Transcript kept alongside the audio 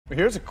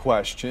Here's a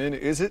question.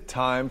 Is it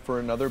time for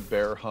another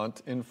bear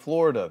hunt in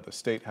Florida? The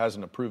state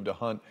hasn't approved a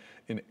hunt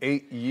in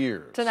 8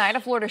 years. Tonight,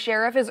 a Florida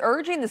sheriff is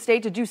urging the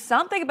state to do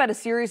something about a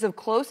series of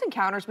close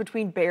encounters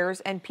between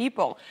bears and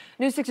people.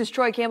 News 6's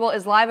Troy Campbell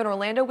is live in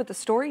Orlando with the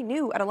story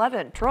new at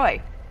 11.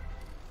 Troy.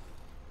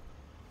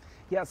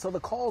 Yeah, so the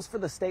calls for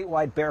the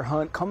statewide bear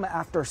hunt come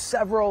after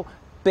several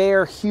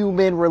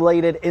bear-human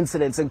related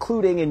incidents,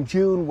 including in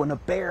June when a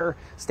bear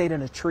stayed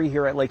in a tree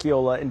here at Lake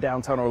Eola in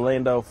downtown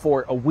Orlando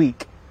for a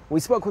week. We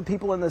spoke with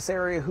people in this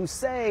area who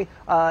say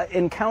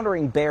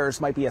encountering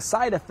bears might be a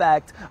side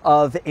effect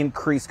of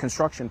increased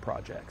construction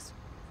projects.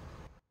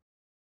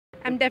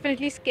 I'm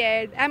definitely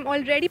scared. I'm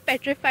already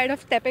petrified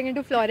of stepping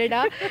into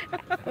Florida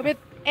with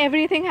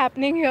everything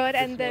happening here,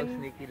 and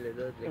then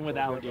with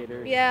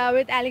alligators. Yeah,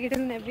 with alligators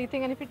and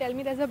everything. And if you tell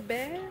me there's a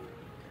bear,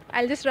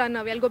 I'll just run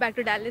away. I'll go back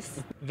to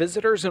Dallas.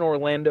 Visitors in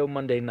Orlando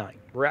Monday night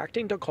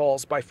reacting to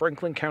calls by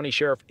Franklin County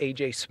Sheriff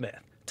A.J.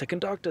 Smith to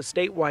conduct a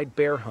statewide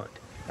bear hunt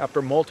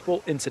after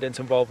multiple incidents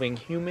involving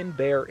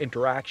human-bear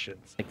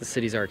interactions. The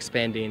cities are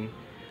expanding.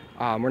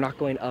 We're not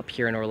going up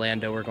here in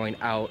Orlando, we're going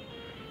out,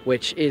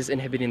 which is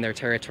inhibiting their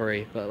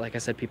territory. But like I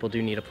said, people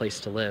do need a place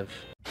to live.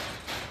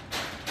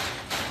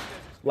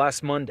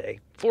 Last Monday,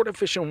 Florida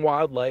Fish and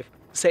Wildlife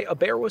say a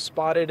bear was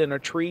spotted in a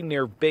tree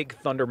near Big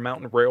Thunder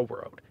Mountain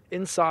Railroad,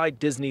 inside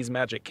Disney's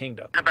Magic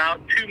Kingdom.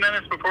 About 2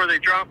 minutes before they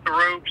dropped the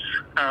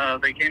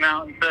ropes, they came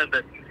out and said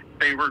that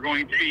they were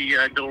going to be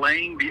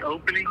delaying the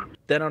opening.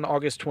 Then on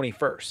August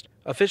 21st,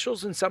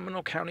 officials in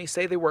Seminole County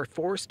say they were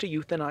forced to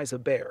euthanize a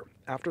bear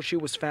after she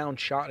was found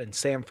shot in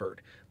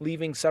Sanford,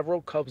 leaving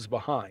several cubs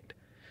behind.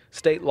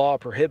 State law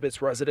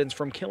prohibits residents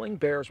from killing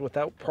bears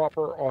without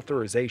proper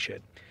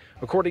authorization.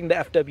 According to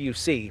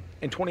FWC,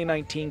 in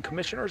 2019,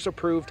 commissioners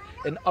approved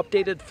an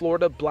updated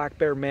Florida black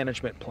bear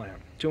management plan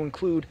to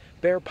include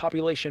bear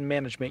population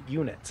management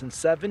units in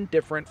 7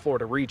 different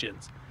Florida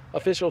regions.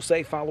 Officials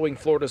say following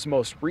Florida's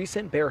most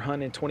recent bear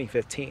hunt in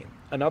 2015,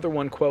 another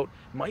one, quote,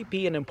 might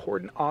be an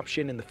important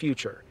option in the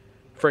future.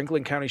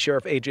 Franklin County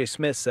Sheriff A.J.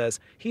 Smith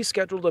says he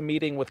scheduled a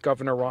meeting with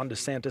Governor Ron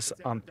DeSantis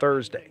on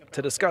Thursday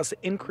to discuss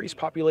increased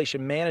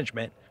population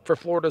management for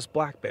Florida's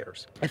black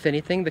bears. If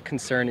anything, the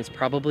concern is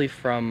probably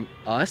from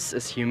us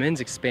as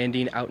humans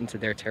expanding out into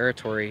their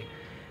territory,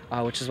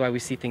 which is why we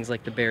see things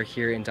like the bear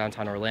here in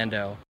downtown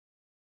Orlando.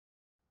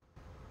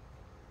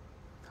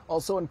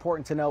 Also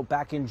important to note,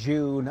 back in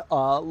June,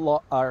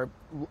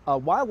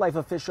 wildlife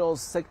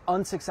officials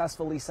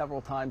unsuccessfully several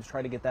times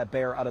tried to get that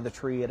bear out of the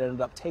tree. It ended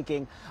up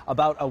taking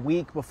about a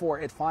week before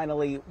it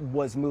finally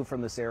was moved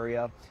from this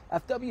area.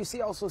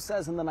 FWC also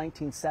says in the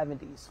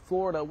 1970s,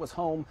 Florida was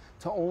home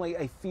to only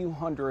a few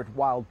hundred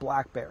wild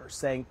black bears,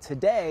 saying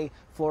today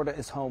Florida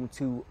is home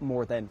to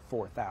more than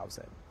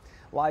 4,000.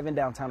 Live in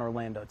downtown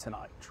Orlando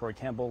tonight, Troy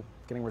Campbell,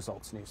 Getting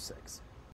Results News 6.